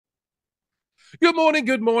Good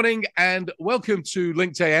morning, and welcome to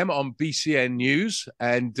Linked AM on BCN News.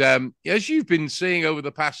 And as you've been seeing over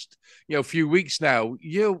the past, few weeks now,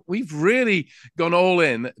 we've really gone all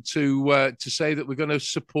in to say that we're going to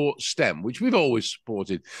support STEM, which we've always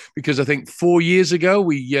supported. Because I think 4 years ago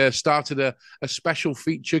we started a special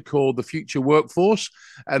feature called the Future Workforce,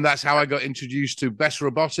 and that's how I got introduced to Best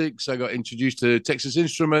Robotics. I got introduced to Texas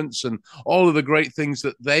Instruments and all of the great things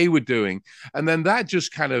that they were doing, and then that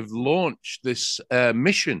just kind of launched this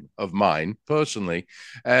mission of mine personally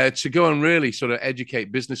to go and really sort of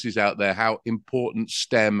educate businesses out there how important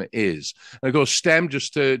STEM is. And of course, STEM,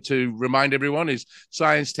 just to remind everyone, is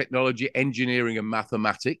science, technology, engineering, and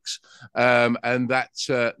mathematics. And that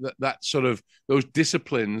sort of those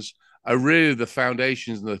disciplines are really the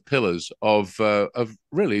foundations and the pillars of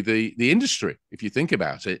really the industry, if you think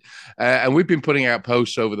about it. And we've been putting out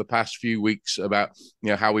posts over the past few weeks about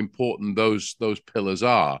how important those pillars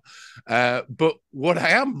are. But what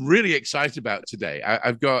I am really excited about today,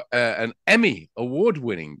 I've got an Emmy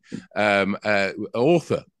award-winning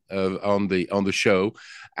author on the show,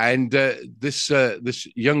 and this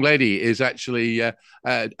young lady is actually a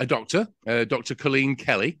doctor, Dr. Colleen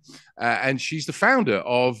Kelley, and she's the founder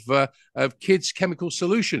of Kids Chemical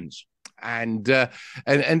Solutions, and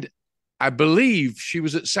I believe she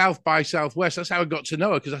was at South by Southwest. That's how I got to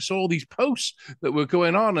know her, because I saw all these posts that were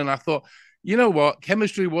going on, and I thought, you know what,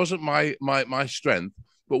 chemistry wasn't my strength,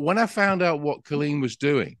 but when I found out what Colleen was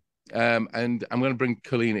doing. And I'm going to bring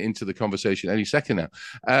Colleen into the conversation any second now.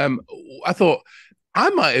 I thought I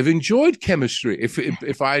might have enjoyed chemistry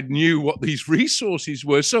if I knew what these resources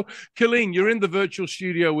were. So, Colleen, you're in the virtual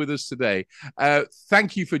studio with us today.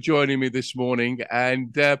 Thank you for joining me this morning.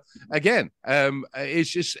 And again,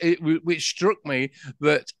 it struck me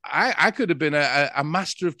that I could have been a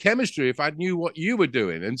master of chemistry if I knew what you were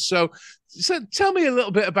doing. And so tell me a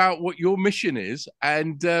little bit about what your mission is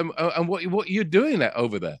and what you're doing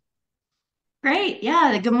over there. Great.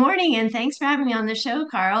 Yeah. Good morning, and thanks for having me on the show,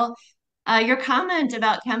 Karl. Your comment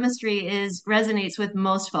about chemistry resonates with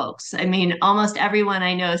most folks. I mean, almost everyone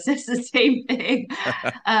I know says the same thing.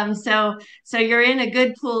 So you're in a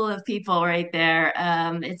good pool of people right there.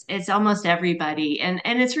 It's almost everybody, and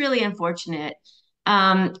it's really unfortunate.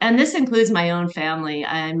 And this includes my own family.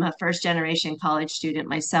 I'm a first generation college student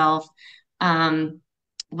myself. Um,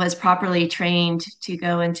 was properly trained to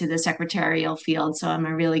go into the secretarial field, so I'm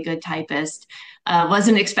a really good typist.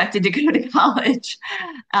 Wasn't expected to go to college.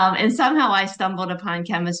 And somehow I stumbled upon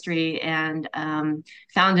chemistry and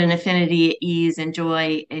found an affinity, ease, and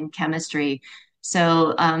joy in chemistry.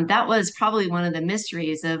 So that was probably one of the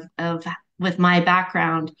mysteries of with my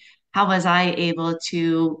background. How was I able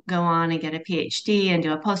to go on and get a PhD and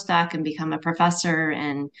do a postdoc and become a professor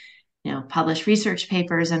and publish research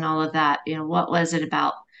papers and all of that? What was it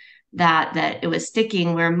about that it was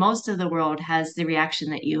sticking where most of the world has the reaction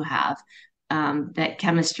that you have, that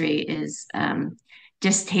chemistry is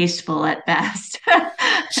distasteful at best.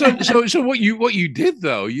 So what you did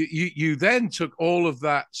though, you then took all of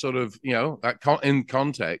that sort of in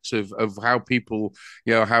context of how people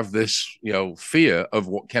have this fear of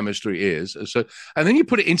what chemistry is. So and then you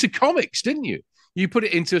put it into comics, didn't you? You put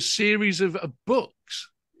it into a series of books.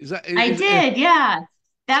 Is that I is did, yeah.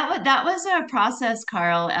 That was a process,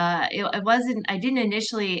 Karl. It wasn't. I didn't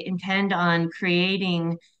initially intend on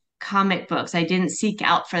creating comic books. I didn't seek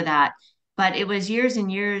out for that. But it was years and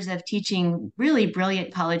years of teaching really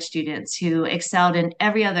brilliant college students who excelled in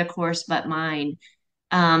every other course but mine.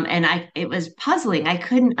 And it was puzzling. I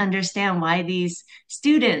couldn't understand why these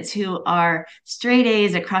students who are straight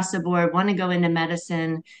A's across the board want to go into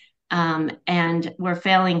medicine, and were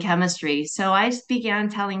failing chemistry. So I began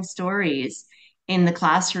telling stories in the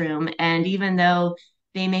classroom. And even though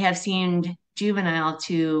they may have seemed juvenile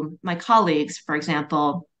to my colleagues, for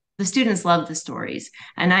example, the students loved the stories.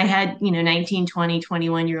 And I had, 19, 20,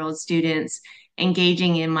 21-year-old students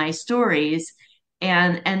engaging in my stories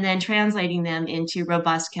and then translating them into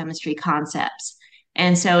robust chemistry concepts.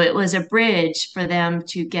 And so it was a bridge for them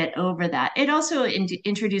to get over that. It also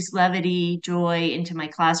introduced levity, joy into my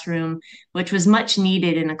classroom, which was much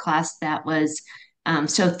needed in a class that was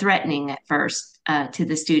so threatening at first to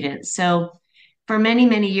the students. So for many,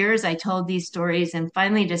 many years, I told these stories and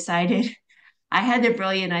finally decided I had the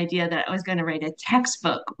brilliant idea that I was going to write a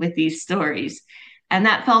textbook with these stories. And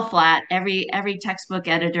that fell flat. Every textbook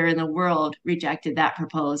editor in the world rejected that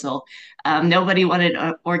proposal. Nobody wanted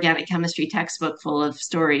an organic chemistry textbook full of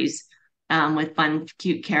stories with fun,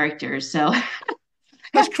 cute characters. So,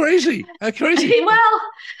 that's crazy. That's crazy. well,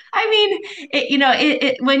 I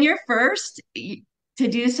mean, when you're first to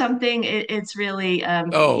do something, it's really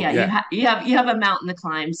Oh yeah. yeah. You have a mountain to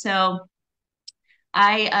climb. So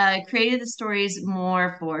I created the stories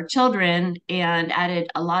more for children and added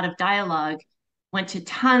a lot of dialogue. Went to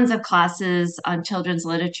tons of classes on children's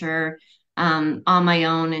literature on my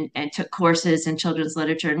own and took courses in children's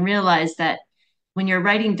literature and realized that when you're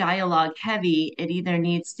writing dialogue heavy, it either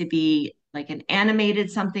needs to be like an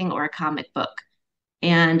animated something or a comic book.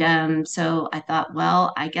 And so I thought,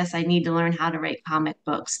 well, I guess I need to learn how to write comic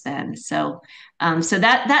books then. So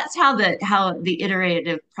that's how the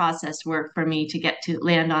iterative process worked for me to get to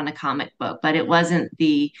land on a comic book. But it wasn't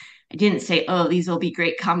the I didn't say, oh, these will be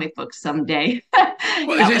great comic books someday. Well,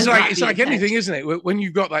 That was not it's the like anything, intention. isn't it? When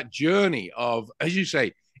you've got that journey of, as you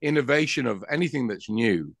say, innovation of anything that's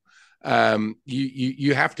new,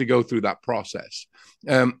 you have to go through that process.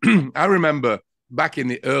 I remember back in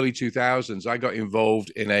the early 2000s, I got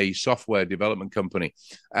involved in a software development company,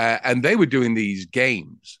 and they were doing these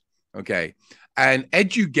games. Okay. And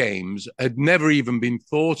edu games had never even been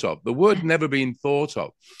thought of. The word never been thought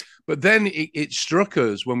of. But then it struck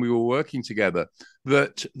us when we were working together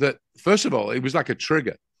that first of all, it was like a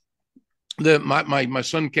trigger. My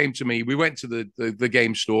son came to me. We went to the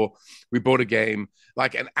game store. We bought a game.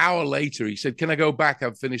 Like an hour later, he said, "Can I go back?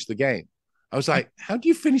 I've finished the game." I was like, "How do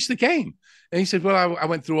you finish the game?" And he said, "Well, I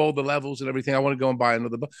went through all the levels and everything. I want to go and buy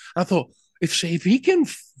another book." I thought, if he can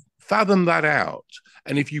fathom that out,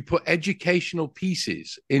 and if you put educational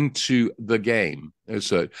pieces into the game,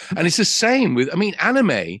 so and it's the same with, I mean,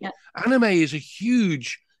 anime. Yeah. Anime is a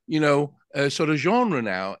huge, sort of genre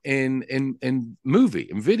now in movie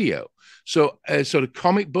and video. So sort of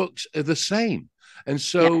comic books are the same, and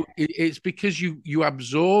Yeah. so it's because you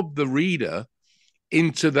absorb the reader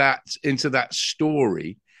into that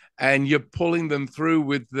story, and you're pulling them through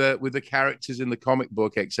with the characters in the comic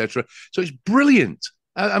book, etc. So it's brilliant.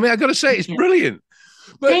 I mean, I got to say, it's Yeah. brilliant.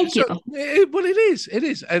 But Thank you. so, well, it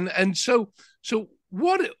is, and so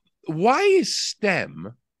what? Why is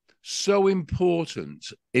STEM so important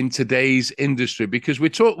in today's industry? Because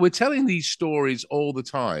we're telling these stories all the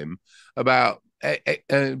time about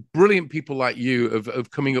brilliant people like you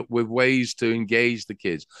of coming up with ways to engage the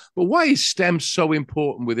kids. But why is STEM so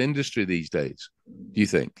important with industry these days, do you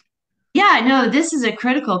think? Yeah, no, this is a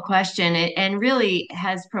critical question and really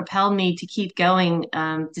has propelled me to keep going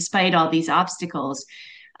despite all these obstacles.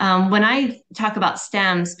 When I talk about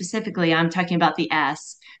STEM specifically, I'm talking about the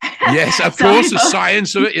S. Yes, of So course, the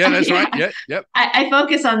science of it. Yeah, that's right. yeah, Yeah, yep. I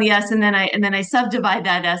focus on the S and then I subdivide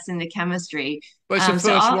that S into chemistry. But it's the So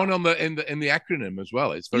first I'll one on the acronym as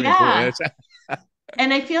well. It's very yeah, important.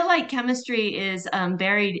 and I feel like chemistry is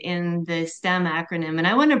buried in the STEM acronym, and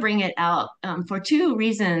I want to bring it out for two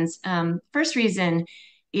reasons. First reason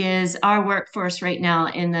is our workforce right now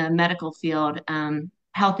in the medical field,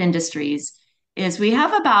 health industries, is we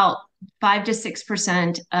have about 5 to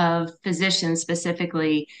 6% of physicians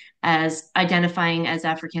specifically as identifying as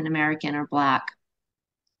African American or Black.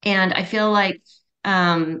 And I feel like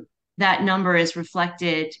that number is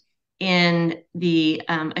reflected in the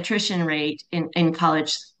attrition rate in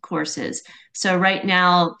college courses. So right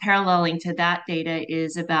now, paralleling to that data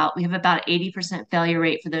is we have about 80% failure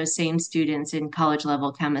rate for those same students in college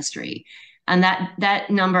level chemistry. And that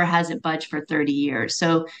number hasn't budged for 30 years.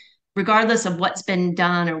 So regardless of what's been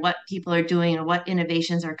done or what people are doing or what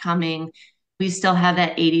innovations are coming, we still have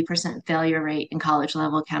that 80% failure rate in college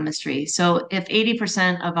level chemistry. So if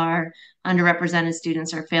 80% of our underrepresented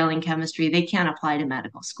students are failing chemistry, they can't apply to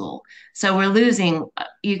medical school. So we're losing,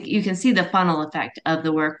 you can see the funnel effect of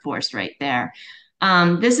the workforce right there.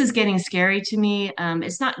 This is getting scary to me.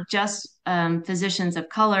 It's not just physicians of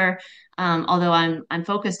color, although I'm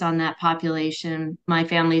focused on that population. My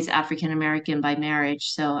family's African American by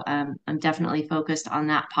marriage, so I'm definitely focused on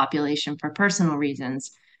that population for personal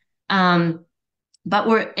reasons. Um,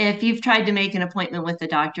 but if you've tried to make an appointment with the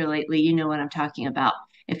doctor lately, you know what I'm talking about.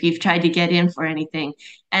 If you've tried to get in for anything,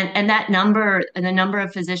 and that number and the number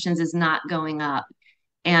of physicians is not going up.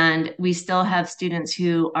 And we still have students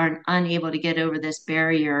who are unable to get over this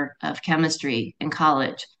barrier of chemistry in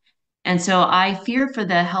college. And so I fear for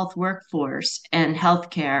the health workforce and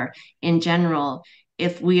healthcare in general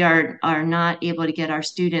if we are not able to get our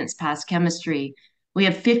students past chemistry. We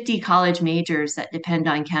have 50 college majors that depend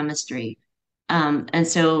on chemistry. And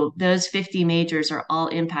so those 50 majors are all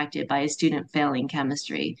impacted by a student failing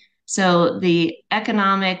chemistry. So the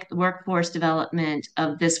economic workforce development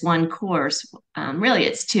of this one course, really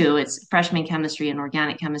it's two, it's freshman chemistry and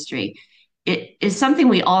organic chemistry. It is something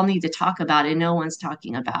we all need to talk about and no one's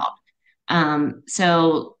talking about.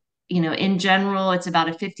 So, in general, it's about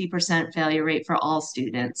a 50% failure rate for all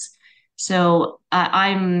students. So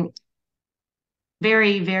I'm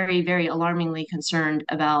very, very, very alarmingly concerned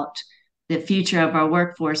about the future of our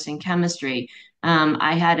workforce in chemistry.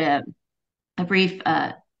 I had a brief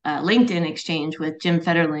LinkedIn exchange with Jim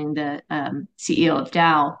Federling, the CEO of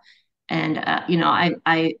Dow, and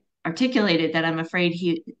I articulated that I'm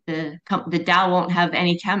afraid the Dow won't have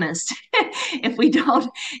any chemists if we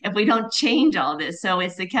don't change all this. So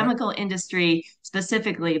it's the Right. chemical industry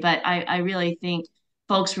specifically, but I really think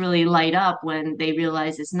folks really light up when they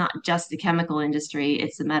realize it's not just the chemical industry,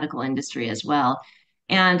 it's the medical industry as well.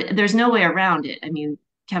 And there's no way around it. I mean,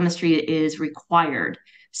 chemistry is required.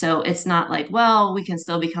 So it's not like, well, we can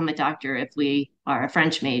still become a doctor if we are a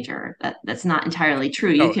French major. That's not entirely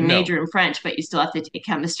true. You No, can no. major in French, but you still have to take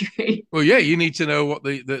chemistry. Well, yeah, you need to know what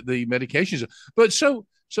the medications are. But so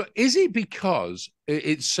is it because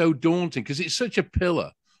it's so daunting? Because it's such a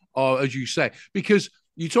pillar, or as you say, because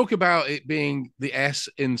you talk about it being the S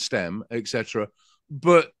in STEM, etc.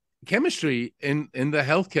 But chemistry in the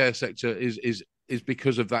healthcare sector is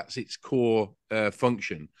because of that's its core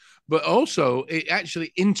function. But also, it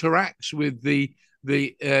actually interacts with the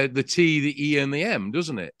T, the E, and the M,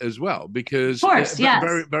 doesn't it, as well? Of Because course, very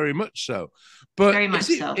yes, very much so. But very much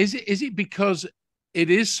so. is it because it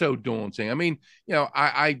is so daunting? I mean,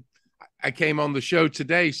 I came on the show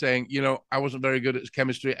today saying, I wasn't very good at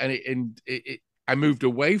chemistry, and I moved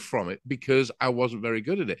away from it because I wasn't very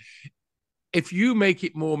good at it. If you make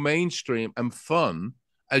it more mainstream and fun,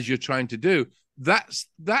 as you're trying to do, that's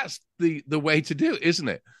the way to do it, isn't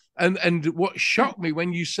it? And what shocked me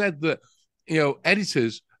when you said that,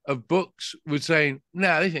 editors of books were saying,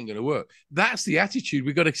 "No, this ain't going to work." That's the attitude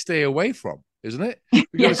we got to stay away from, isn't it?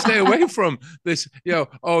 We got to stay Yeah. away from this.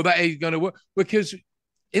 Oh, that ain't going to work, because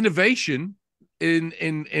innovation, in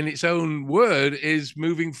its own word, is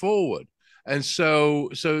moving forward. And so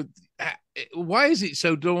why is it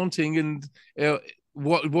so daunting? And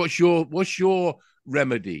what's your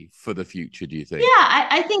remedy for the future, do you Yeah, think?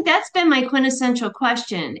 I think that's been my quintessential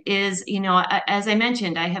question is, as I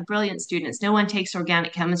mentioned, I have brilliant students. No one takes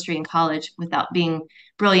organic chemistry in college without being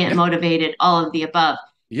brilliant, Yeah, motivated, all of the above.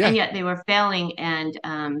 And yeah. yet they were failing and,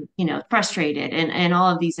 frustrated and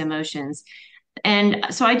all of these emotions. And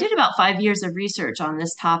so I did about 5 years of research on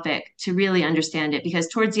this topic to really understand it because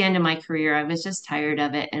towards the end of my career, I was just tired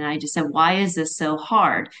of it. And I just said, why is this so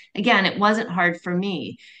hard? Again, it wasn't hard for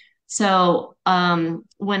me. So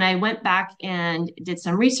when I went back and did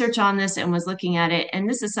some research on this and was looking at it, and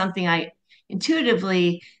this is something I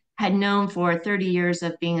intuitively had known for 30 years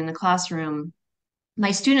of being in the classroom,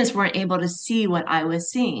 my students weren't able to see what I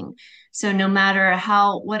was seeing. So no matter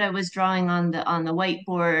what I was drawing on the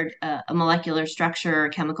whiteboard, a molecular structure,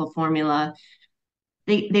 chemical formula,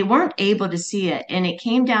 they weren't able to see it. And it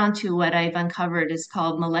came down to what I've uncovered is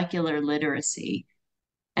called molecular literacy.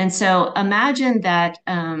 And so imagine that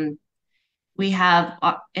we have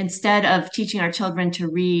instead of teaching our children to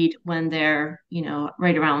read when they're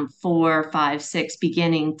right around 4 5 6,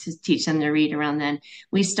 beginning to teach them to read around then,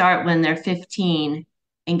 we start when they're 15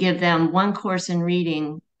 and give them one course in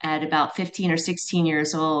reading at about 15 or 16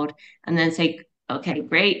 years old, and then say, okay,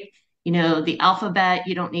 great, the alphabet,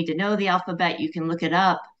 you don't need to know the alphabet, you can look it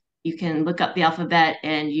up, you can look up the alphabet,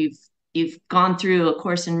 and you've gone through a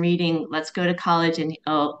course in reading. Let's go to college, and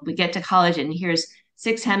we get to college, and here's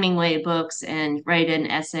 6 Hemingway books, and write an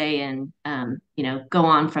essay, and go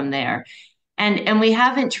on from there. And we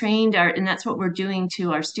haven't trained and that's what we're doing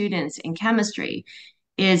to our students in chemistry.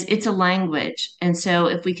 Is it's a language, and so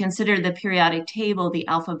if we consider the periodic table the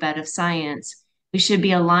alphabet of science, we should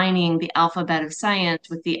be aligning the alphabet of science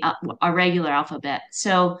with the our regular alphabet.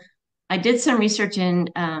 So I did some research in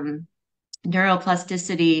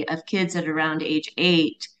neuroplasticity of kids at around age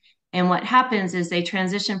 8. And what happens is they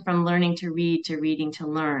transition from learning to read to reading to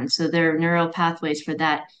learn. So their neural pathways for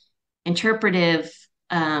that interpretive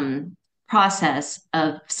process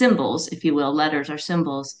of symbols, if you will, letters or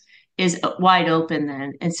symbols, is wide open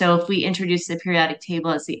then. And so if we introduce the periodic table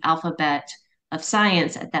as the alphabet of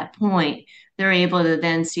science at that point, they're able to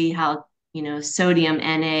then see how, sodium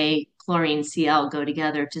Na, chlorine Cl go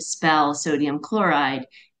together to spell sodium chloride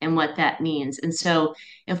and what that means. And so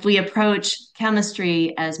if we approach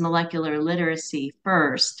chemistry as molecular literacy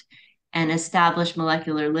first, and establish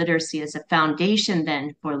molecular literacy as a foundation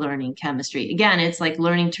then for learning chemistry. Again, it's like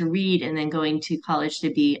learning to read and then going to college to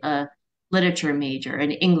be a literature major,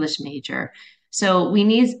 an English major. So we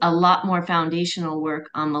need a lot more foundational work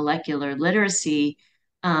on molecular literacy,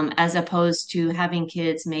 as opposed to having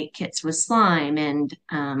kids make kits with slime and,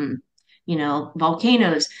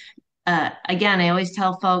 volcanoes. Again, I always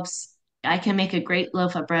tell folks I can make a great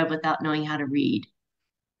loaf of bread without knowing how to read.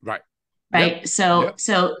 Right. Yep. Right. So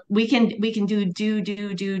Yep. we can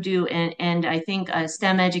do, and I think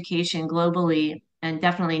STEM education globally and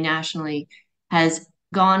definitely nationally has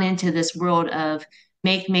gone into this world of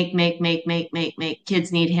make.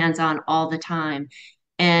 Kids need hands-on all the time.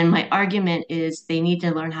 And my argument is they need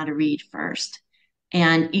to learn how to read first.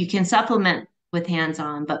 And you can supplement with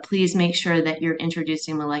hands-on, but please make sure that you're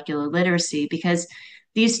introducing molecular literacy because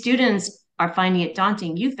these students are finding it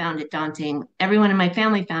daunting. You found it daunting. Everyone in my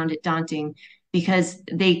family found it daunting because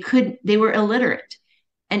they were illiterate.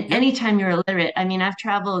 And Yep. anytime you're illiterate, I mean, I've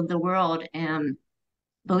traveled the world and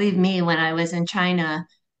believe me, when I was in China,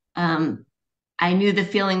 um, I knew the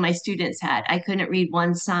feeling my students had. I couldn't read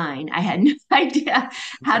one sign. I had no idea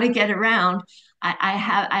how to get around. I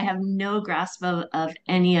have no grasp of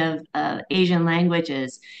any of Asian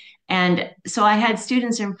languages. And so I had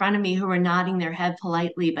students in front of me who were nodding their head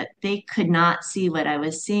politely, but they could not see what I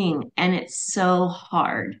was seeing. And it's so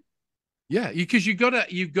hard. Yeah, because you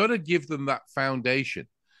gotta give them that foundation,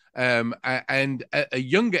 and at a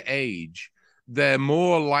younger age, they're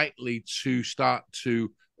more likely to start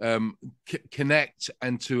to connect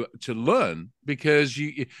and to learn because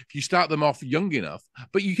if you start them off young enough,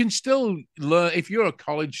 but you can still learn if you're a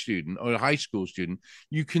college student or a high school student,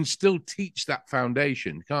 you can still teach that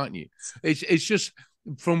foundation, can't you? It's just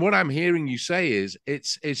from what I'm hearing you say is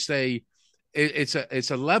it's a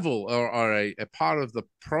level or a part of the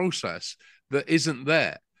process that isn't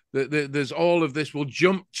there. There's all of this. We'll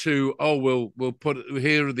jump to we'll put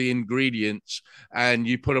here are the ingredients and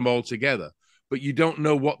you put them all together, but you don't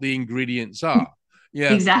know what the ingredients are. Yeah,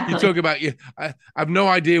 you Exactly. talk about I have no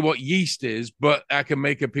idea what yeast is, but I can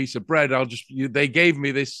make a piece of bread. They gave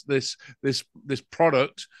me this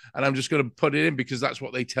product, and I'm just going to put it in because that's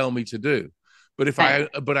what they tell me to do. Right.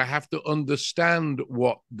 But I have to understand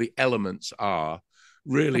what the elements are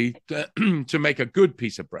really to make a good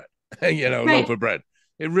piece of bread, loaf Right. of bread.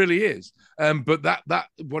 It really is. But that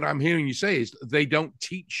what I'm hearing you say is they don't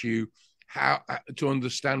teach you how to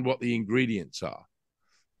understand what the ingredients are.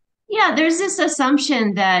 Yeah, there's this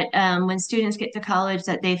assumption that when students get to college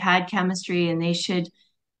that they've had chemistry and they should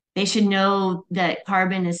know that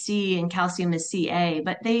carbon is C and calcium is Ca,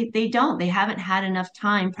 but they don't. They haven't had enough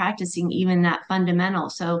time practicing even that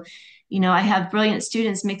fundamental. So, I have brilliant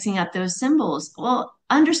students mixing up those symbols. Well,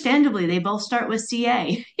 understandably, they both start with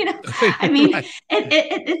Ca. I mean, Right.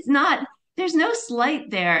 it's not. There's no slight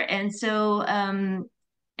there, and so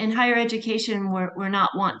in higher education, we're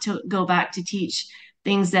not want to go back to teach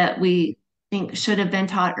things that we think should have been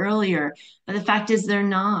taught earlier. But the fact is, they're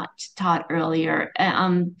not taught earlier.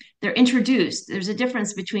 They're introduced. There's a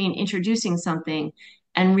difference between introducing something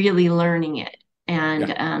and really learning it. Yeah.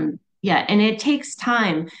 And yeah, and it takes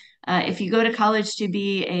time. If you go to college to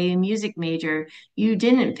be a music major, you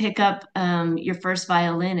didn't pick up your first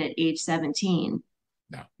violin at age 17,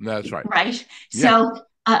 No, that's right. right? Yeah. So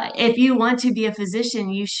if you want to be a physician,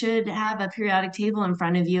 you should have a periodic table in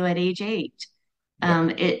front of you at age 8. Yeah.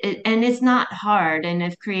 And it's not hard, and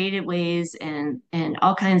I've created ways and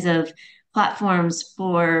all kinds of platforms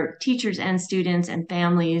for teachers and students and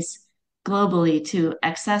families globally to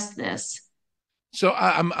access this. So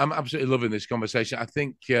I'm absolutely loving this conversation. I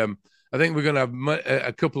think we're going to have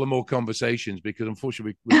a couple of more conversations because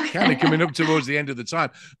unfortunately we're kind of Okay. coming up towards the end of the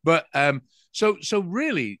time. But so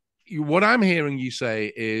really, what I'm hearing you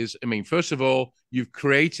say is, I mean, first of all, you've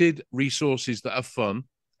created resources that are fun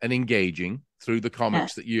and engaging through the comics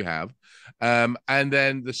Yes. that you have, and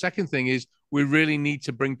then the second thing is we really need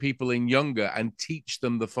to bring people in younger and teach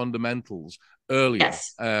them the fundamentals earlier,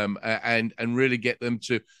 Yes. and really get them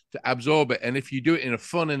to absorb it. And if you do it in a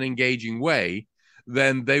fun and engaging way,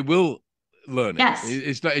 then they will learn it. Yes.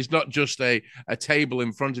 It's not just a table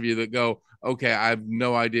in front of you that go, okay, I have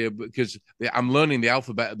no idea because I'm learning the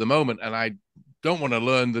alphabet at the moment, and I don't want to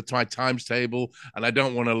learn the times table, and I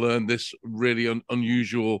don't want to learn this really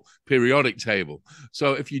unusual periodic table.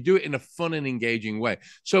 So if you do it in a fun and engaging way,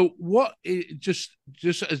 so what just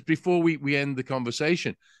as before we end the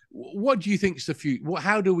conversation, what do you think is the future?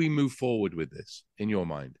 How do we move forward with this in your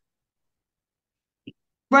mind?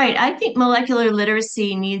 Right. I think molecular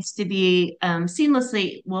literacy needs to be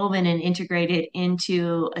seamlessly woven and integrated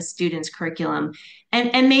into a student's curriculum.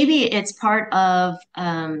 And maybe it's part of,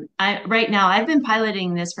 right now, I've been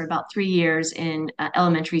piloting this for about 3 years in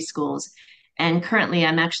elementary schools. And currently,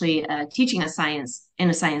 I'm actually teaching in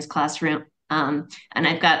a science classroom. And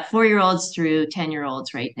I've got 4-year-olds through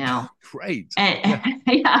 10-year-olds right now. Great. Yeah. And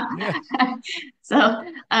yeah. Yeah. So,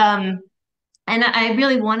 and I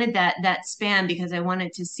really wanted that span because I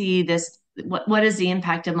wanted to see this. What is the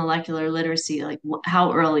impact of molecular literacy? Like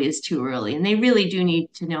how early is too early? And they really do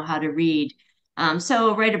need to know how to read.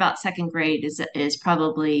 So right about second grade is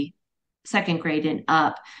probably second grade and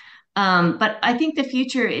up. But I think the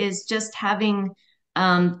future is just having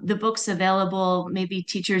the books available. Maybe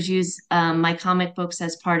teachers use my comic books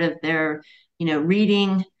as part of their,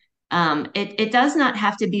 reading. It does not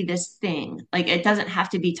have to be this thing. Like it doesn't have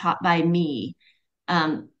to be taught by me.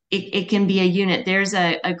 It can be a unit. There's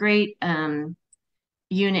a great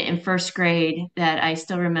unit in first grade that I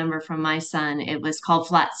still remember from my son. It was called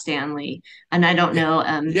Flat Stanley, and I don't Yeah.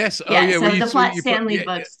 know. Yes. Oh, Yeah, yeah. We so the used to, Flat you put, Stanley yeah,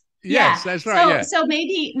 yeah. books. Yeah, Yes, that's right. so Yeah. so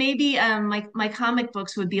maybe my comic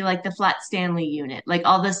books would be like the Flat Stanley unit. Like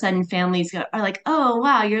all of a sudden, families are like, oh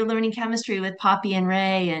wow, you're learning chemistry with Poppy and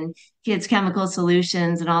Ray and kids' chemical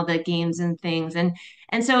solutions and all the games and things, and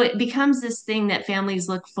so it becomes this thing that families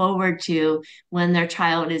look forward to when their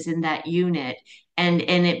child is in that unit, and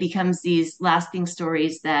it becomes these lasting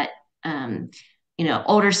stories that um,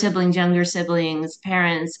 older siblings, younger siblings,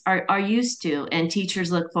 parents are used to, and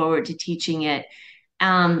teachers look forward to teaching it.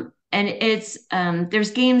 And it's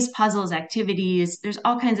there's games, puzzles, activities, there's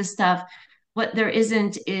all kinds of stuff. What there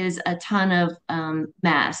isn't is a ton of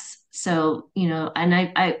mass. So, and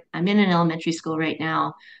I'm in an elementary school right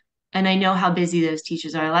now, and I know how busy those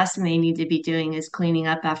teachers are. Last thing they need to be doing is cleaning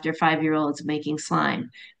up after 5-year-olds making slime,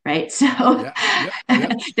 right? So Yeah. Yep.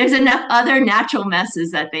 Yep. there's enough other natural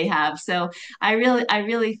messes that they have. So I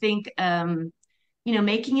really think,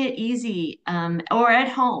 making it easy, or at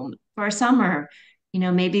home for summer,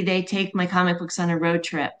 maybe they take my comic books on a road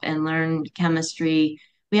trip and learn chemistry.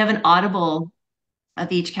 We have an audible of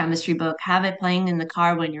each chemistry book, have it playing in the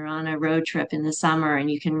car when you're on a road trip in the summer, and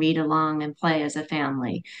you can read along and play as a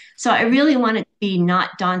family. So I really want it to be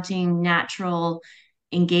not daunting, natural,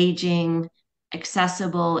 engaging,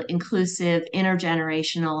 accessible, inclusive,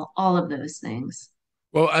 intergenerational, all of those things.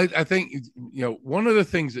 Well, I think one of the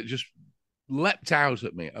things that just leapt out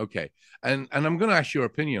at me. Okay, and I'm going to ask your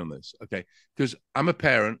opinion on this. Okay, because I'm a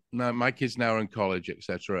parent now. My kids now are in college,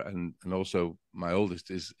 etc., and also my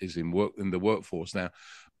oldest is in the workforce now.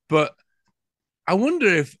 But I wonder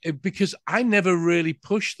if because I never really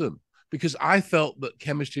pushed them because I felt that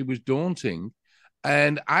chemistry was daunting,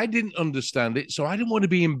 and I didn't understand it, so I didn't want to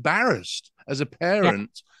be embarrassed as a Yeah.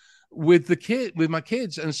 parent with my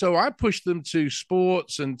kids, and so I pushed them to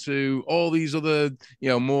sports and to all these other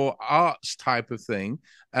more arts type of thing.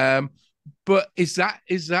 But is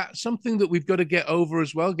that something that we've got to get over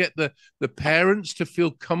as well? Get the parents to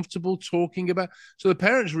feel comfortable talking about. So the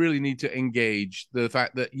parents really need to engage the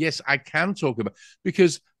fact that yes, I can talk about,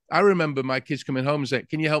 because I remember my kids coming home and saying,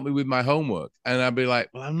 "Can you help me with my homework?" And I'd be like,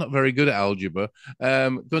 "Well, I'm not very good at algebra.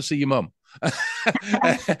 Go and see your mum."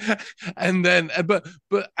 And then but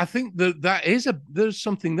I think that is there's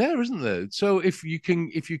something there, isn't there? So if you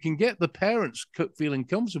can get the parents feeling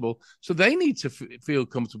comfortable, so they need to feel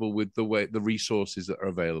comfortable with the resources that are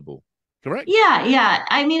available. Correct? Yeah, yeah.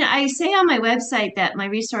 I mean, I say on my website that my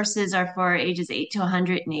resources are for ages 8 to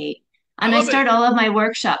 108. I And I love it. start all of my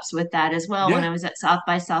workshops with that as well. When Yeah. I was at South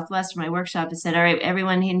by Southwest for my workshop, I said, all right,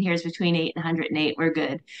 everyone in here is between 8 and 108. We're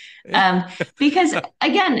good. Um, because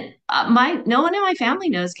again, no one in my family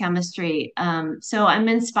knows chemistry. So I'm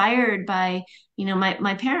inspired by,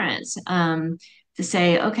 my parents, to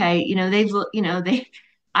say, okay,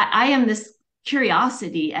 I am this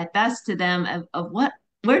curiosity at best to them of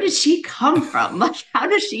where did she come from? Like, how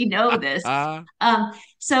does she know this?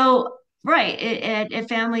 So right, at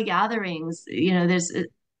family gatherings,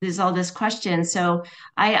 there's all this question. So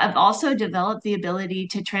I have also developed the ability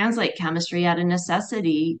to translate chemistry out of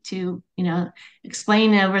necessity to,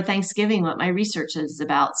 explain over Thanksgiving what my research is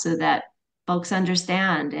about so that folks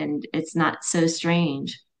understand and it's not so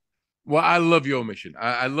strange. Well, I love your mission.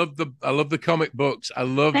 I love the comic books. I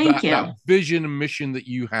love Thank that you. vision and mission that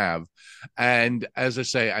you have. And as I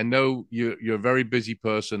say, I know you're a very busy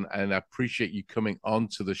person, and I appreciate you coming on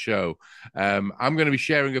to the show. I'm going to be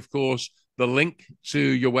sharing, of course, the link to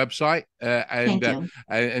your website, Thank you.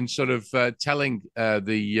 and sort of telling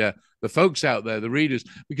the folks out there, the readers,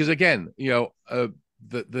 because again,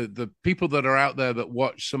 the people that are out there that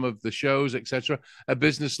watch some of the shows, etc., are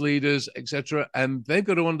business leaders, etc., and they've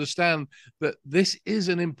got to understand that this is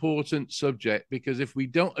an important subject, because if we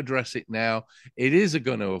don't address it now, it is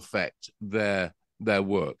going to affect their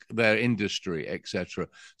work, their industry, etc.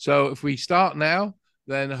 So if we start now,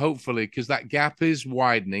 then hopefully, because that gap is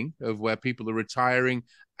widening of where people are retiring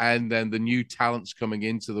and then the new talents coming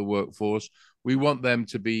into the workforce, we want them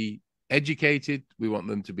to be educated. We want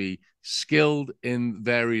them to be skilled in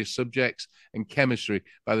various subjects, and chemistry,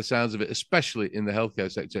 by the sounds of it, especially in the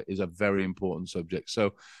healthcare sector, is a very important subject.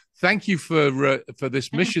 So thank you for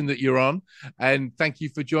this mission that you're on, and thank you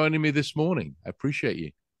for joining me this morning. I appreciate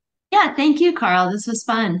you. Yeah, thank you, Karl. This was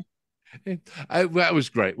fun. That was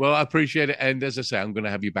great. Well, I appreciate it. And as I say, I'm going to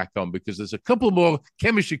have you back on because there's a couple more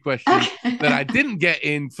chemistry questions that I didn't get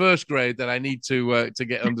in first grade that I need to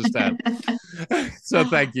get understand. So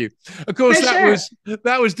thank you. Of course,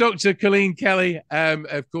 that was Dr. Colleen Kelley,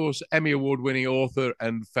 of course, Emmy award-winning author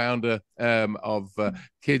and founder of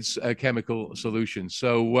Kids Chemical Solutions.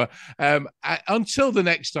 So until the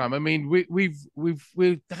next time, I mean,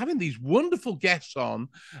 we're having these wonderful guests on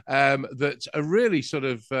that are really sort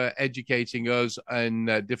of educating us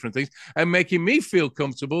and different things and making me feel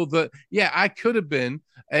comfortable that, yeah, I could have been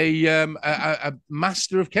a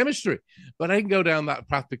master of chemistry, but I didn't go down that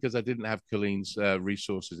path because I didn't have Colleen's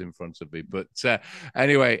resources in front of me. But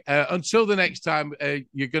anyway, until the next time,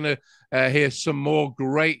 you're going to hear some more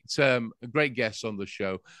great guests on the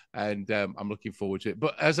show, and I'm looking forward to it.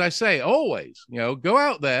 But as I say, always, go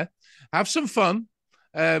out there, have some fun,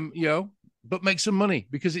 but make some money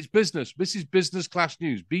because it's business. This is business class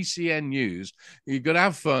news, BCN news. You've got to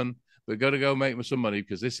have fun. We've got to go make some money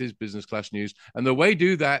because this is business class news. And the way to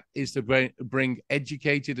do that is to bring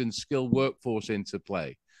educated and skilled workforce into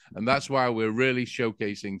play. And that's why we're really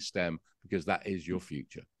showcasing STEM, because that is your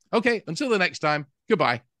future. Okay, until the next time,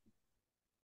 goodbye.